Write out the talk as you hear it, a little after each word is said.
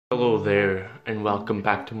Hello there, and welcome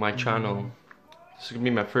back to my channel. This is gonna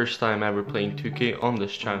be my first time ever playing 2K on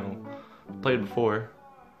this channel. Played before.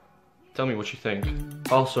 Tell me what you think.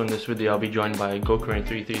 Also in this video I'll be joined by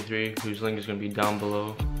Gokuren333, whose link is gonna be down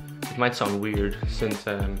below. It might sound weird since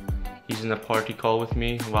he's in a party call with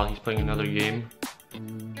me while he's playing another game,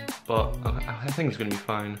 but I think it's gonna be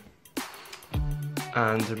fine.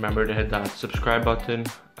 And remember to hit that subscribe button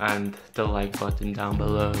and the like button down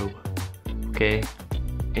below. Okay?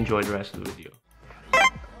 Enjoy the rest of the video.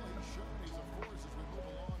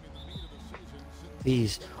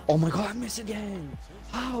 Please. Oh my god, I missed again!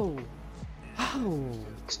 How? How?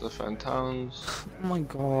 It's the Fantowns. Oh my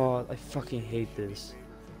god, I fucking hate this.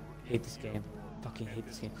 Hate this game. Fucking hate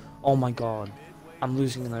this game. Oh my god. I'm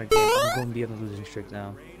losing another game. I'm going to be on a losing streak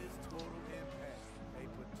now.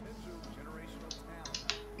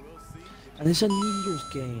 And it's a New Year's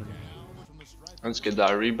game. Let's get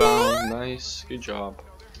that rebound. Nice. Good job.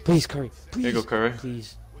 Please, Curry. Please. Here you go, Curry.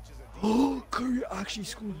 Please. Oh, Curry actually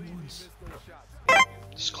scored once.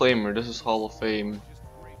 Disclaimer, this is Hall of Fame.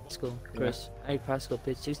 Let's go. Chris. Eric Pascal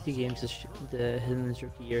played 60 games in his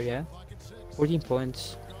rookie year, yeah? 14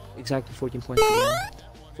 points. Exactly 14 points per game.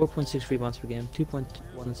 4.6 rebounds per game.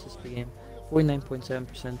 2.1 assists per game.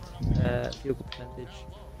 49.7% field goal percentage.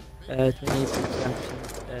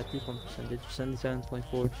 28.7% 3-point percentage.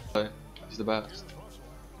 77.4. He's the best.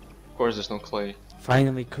 Of course there's no Clay.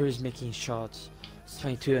 Finally, Curry's making shots. It's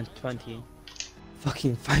 22 and 20.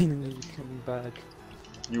 Fucking finally coming back.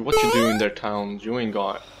 What you doing there, Towns? You ain't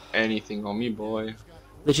got anything on me, boy.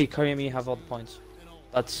 Literally, Curry and me have all the points.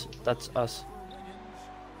 That's us.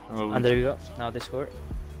 Oh. And there you go. Now they score.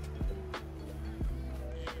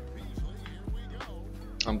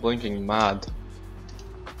 I'm blinking mad.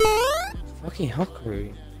 Fucking hell,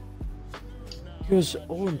 Curry. He was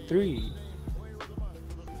 0-3.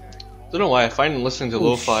 Don't know why I find listening to Oh,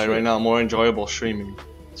 lo-fi shit. right now more enjoyable streaming.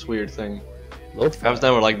 It's a weird thing. Lo-fi? I was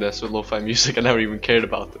never like this with lo-fi music. I never even cared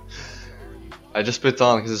about it. I just put it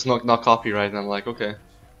on because it's not copyright, and I'm like, okay,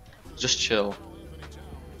 just chill.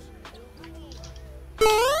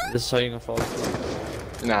 This is how you're gonna fall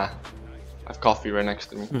asleep. Nah, I have coffee right next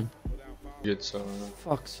to me. Good, so.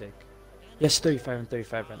 Fuck's sake. Yes, 35 and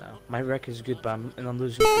 35 right now. My record is good, but I'm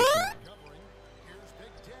losing streak now.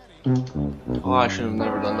 Oh, I should have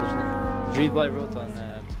never done that. Read what I wrote on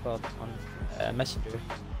Messenger.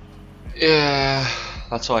 Yeah,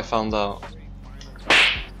 that's how I found out.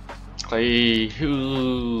 Clay. I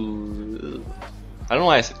don't know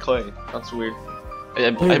why I said Clay. That's weird.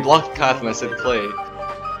 I blocked Cat and I said Clay.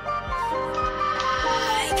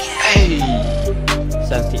 Hey!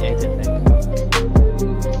 78, I think.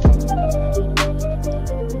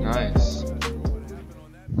 Nice.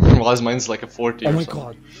 Well, his mine's like a 40 Oh or my something.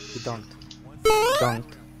 god, he dunked. He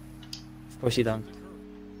dunked. Of course he dunked.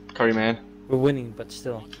 Curry, man. We're winning, but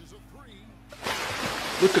still.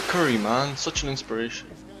 Look at Curry, man. Such an inspiration.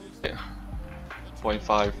 Yeah.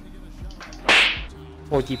 0.5.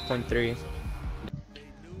 40.3.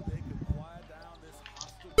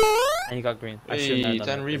 And you got green. I Hey, shouldn't have done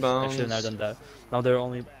 10 that. rebounds. I shouldn't have done that. Now they're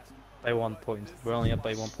only by 1 point. We're only up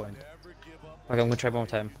by 1 point. Okay, I'm gonna try one more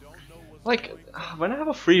time. Like, when I have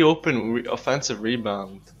a free open offensive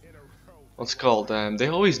rebound, what's it called? They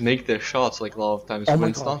always make their shots like a lot of times. Oh When my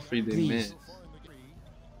it's God, not free, they please.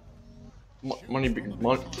 miss. Money. Here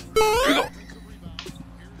we go.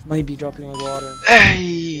 Might be dropping on the water.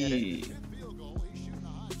 Hey!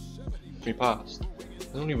 We passed.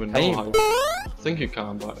 I don't even know Hey. how. I think you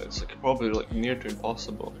can, but it's like probably like near to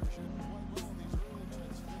impossible.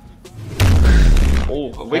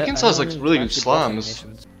 Oh, Wiggins has like really good slams.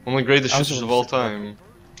 One of the greatest shooters of all time.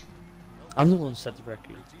 I'm the one who set the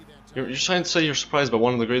record. You're trying to say you're surprised by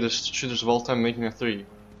one of the greatest shooters of all time making a 3.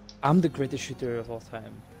 I'm the greatest shooter of all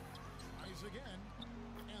time.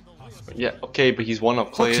 Yeah, okay, but he's one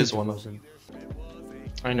up. Clay is one up. Losing.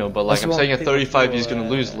 I know, but like That's I'm what saying at people 35 he's do, gonna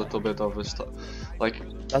lose a little bit of his stuff. Like,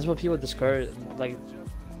 That's what people discourage. Like,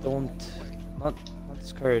 not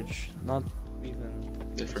discourage. Not even.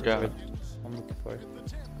 they what's the forget. word I'm looking for.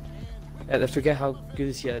 Yeah, they forget how good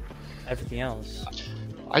is he at everything else.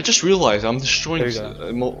 I just realized I'm destroying There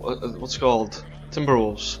you what's it called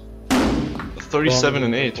Timberwolves. 37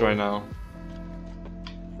 and 8 right now.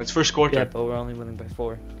 It's first quarter. Yeah, but we're only winning by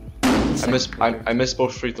 4. I missed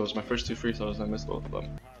both free throws. My first 2 free throws, I missed both of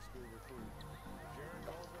them.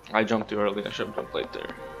 I jumped too early. I should have jumped late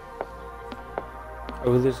there. Are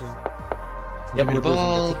we losing? Give me we're the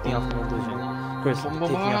ball. losing. Take me off when we're losing. Chris, take me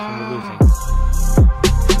off when we're losing.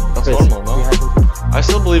 That's Chris, normal, we no? had I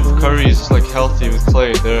still believe if Curry's like healthy with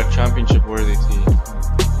Clay, they're a championship-worthy team.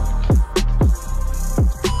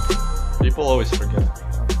 People always forget.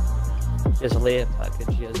 He has a layup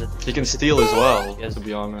package. He has a. He can steal as well. Yes. To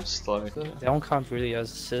be honest, like. They don't count really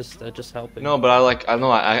as assists. They're just helping. No, but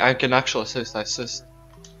I can actually assist. I assist.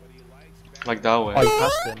 Like that way. Oh, you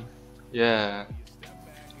passed him. Yeah.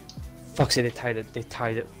 Fuck say they tied it. They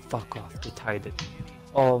tied it. Fuck off. They tied it.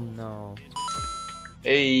 Oh no.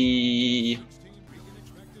 Hey.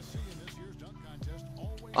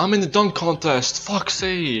 I'm in the dunk contest. Fuck's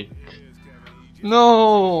sake.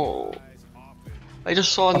 No. I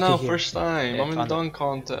just saw it now, here. first time. Yeah, I'm in the dunk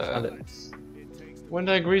contest. When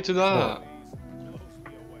did I agree to that?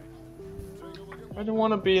 I don't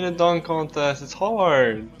want to be in a dunk contest. It's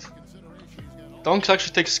hard. Dunks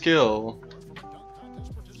actually take skill.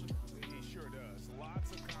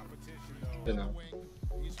 You know.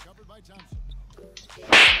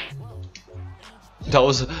 That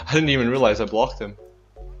was. I didn't even realize I blocked him.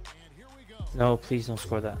 No, please don't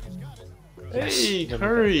score that. Hey, Yes.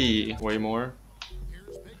 Curry! Way more.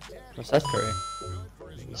 What's that, Curry?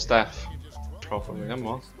 Steph. Probably.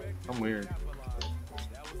 I'm weird.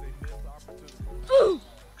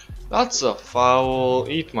 That's a foul.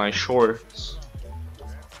 Eat my shorts.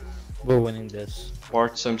 We're winning this.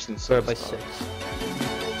 Bart Simpson We're says by that. 6.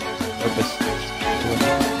 We're by 6.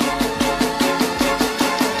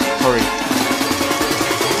 Curry.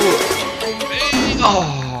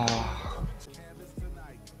 Oh.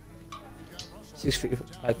 6 feet.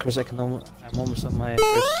 Chris, I'm almost on my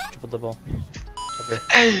first triple double. Ever.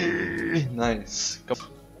 Hey, nice. Go.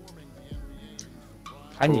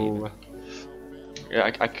 I need. Ooh.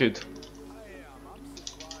 Yeah, I could.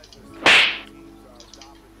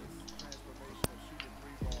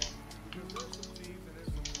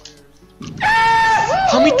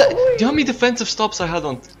 Do you know how many defensive stops I had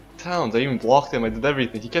on Towns? I even blocked him, I did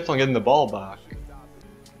everything. He kept on getting the ball back.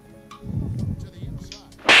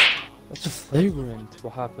 That's a flagrant.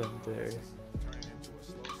 What happened there?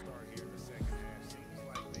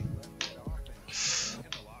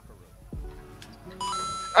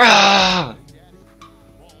 Ah!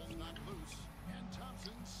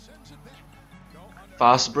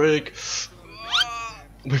 Fast break.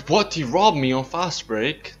 Wait, what? He robbed me on fast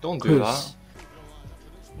break? Don't do that.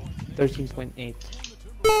 13.8.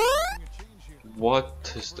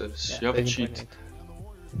 What is this? Yeah, You have a cheat. 13.8.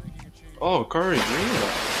 Oh, Curry greening.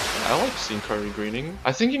 I like seeing Curry greening.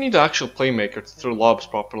 I think you need an actual playmaker to throw lobs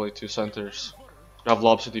properly to centers. You have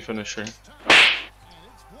lob city finisher.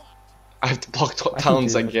 I have to block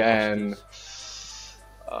Towns again.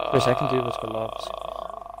 Chris, I can do what's called lobs.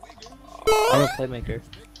 I'm a playmaker.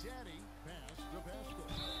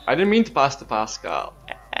 I didn't mean to pass to Pascal.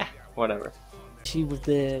 Whatever. See, with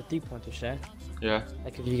the 3-pointers, yeah? Yeah.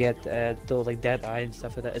 Like if you get though like dead eye and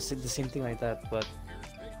stuff like that, it's like the same thing like that. But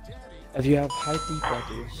if you have high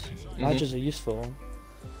 3-pointers, notches are useful,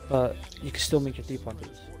 but you can still make your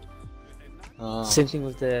 3-pointers. Same thing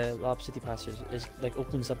with the lob city passers. It like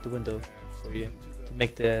opens up the window for you to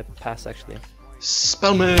make the pass actually.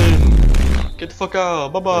 Spellman! Get the fuck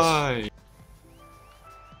out! Bye bye!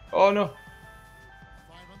 Oh no!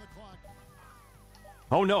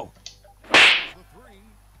 Oh no!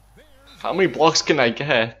 How many blocks can I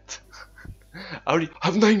get? I already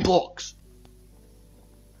have 9 blocks!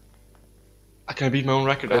 I can beat my own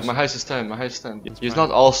record. My highest is 10. My highest is 10. He's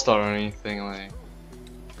not all-star or anything like.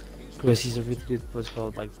 Because he's a really good what's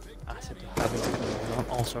called like asset to have. Not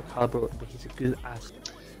all-star caliber, but he's a good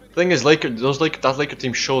asset. Thing is, that Laker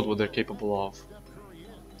team showed what they're capable of.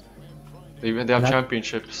 They have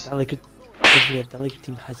championships. That Laker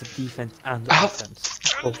team has a defense and I have offense.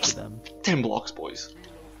 Both of them. 10 blocks, boys.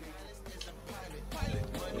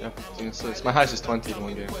 Yeah, 15 assists. My highest is 20 in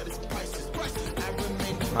one game.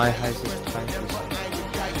 My highest is 20.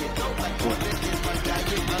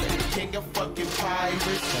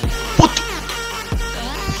 What?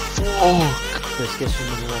 Fuck! Chris, guess who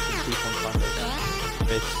number 1 for 3-point contest?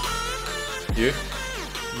 Chris. You?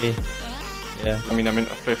 Me. Yeah. I mean, I'm in a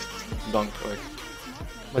 5th dunk, like.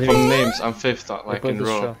 What do you From mean? names, I'm 5th, like in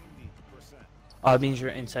row. Show. Oh, it means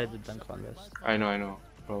you're inside the dunk contest. I know.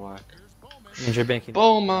 Relax. It means you're banking.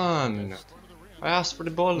 Bowman! I asked for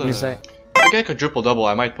the ball. Means If I get a triple double,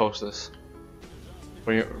 I might post this.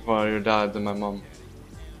 For your dad and my mom.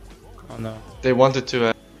 Oh no. They wanted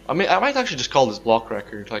to. I mean, I might actually just call this block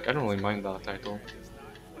record. Like, I don't really mind that title.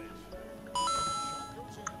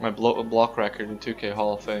 My block record in 2K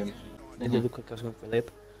Hall of Fame. I do look like I was going for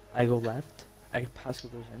lip. I go left. I Pascal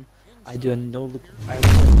goes in. I do a no look. I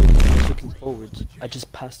was looking forwards. I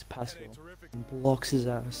just pass to Pascal and blocks his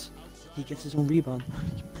ass. He gets his own rebound.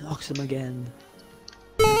 He blocks him again.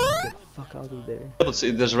 Get the fuck out of there. But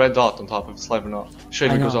see, there's a red dot on top of it's live or not.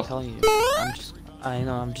 Shader I know, goes I'm off. telling you. I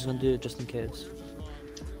know. I'm just gonna do it just in case.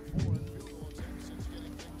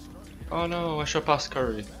 Oh no, I should pass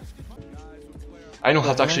Curry. I know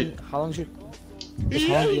how to actually. How long did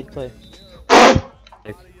you play?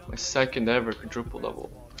 My second ever quadruple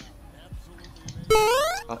double.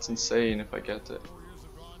 That's insane if I get it.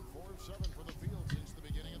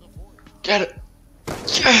 Get it!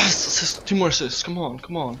 Yes! Assist, 2 more assists, come on,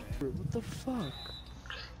 come on. What the fuck?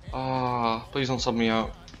 Ah, please don't sub me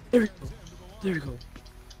out. There we go. There we go.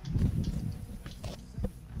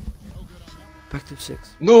 Back to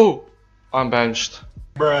 6. No! I'm benched.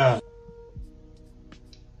 Bruh.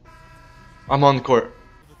 I'm on the court.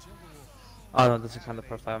 Oh no, that's a kind of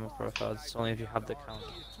profile. I'm a profile. It's only if you have the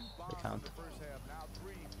count.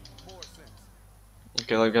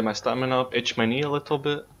 Okay, let's get my stamina up, itch my knee a little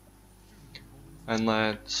bit. And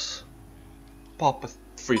let's pop a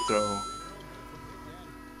free throw.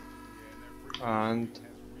 And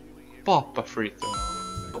pop a free throw.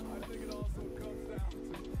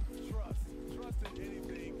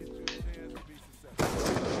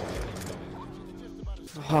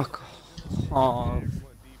 Fuck off.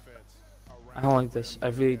 I don't like this. I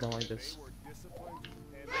really don't like this.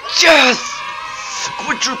 Yes!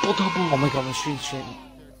 Quadruple double! Oh my god, my street's changing.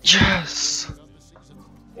 Yes!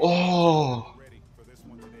 Oh!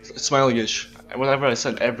 It's smiley-ish. Whatever I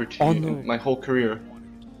said ever to you in my whole career.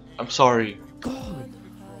 I'm sorry. God,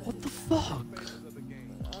 what the fuck?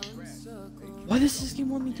 Why does this game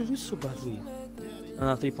want me to lose so badly?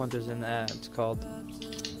 No, 3 pointers in it's called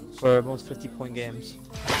for most 50-point games.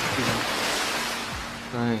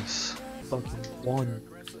 Nice. Fucking won.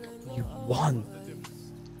 You won.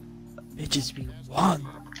 Bitches, we won.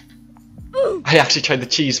 I actually tried to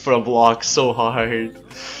cheese for a block so hard.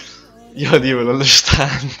 You don't even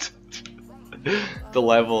understand the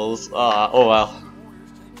levels. Oh well.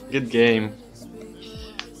 Good game.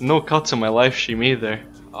 No cuts in my live stream either.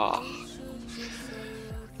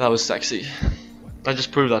 That was sexy. I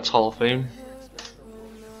just proved that's Hall of Fame.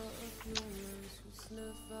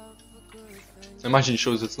 Imagine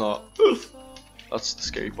shows it's not. That's the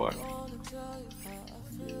scary part.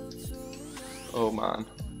 Oh man.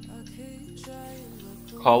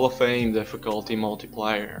 Hall of Fame difficulty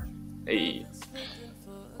multiplier. Hey.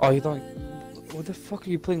 Oh, you don't. What the fuck are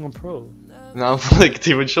you playing on pro? Now like it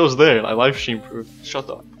even shows there. I live stream proof. Shut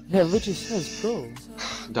up. Yeah, it literally says pro.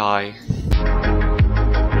 Die.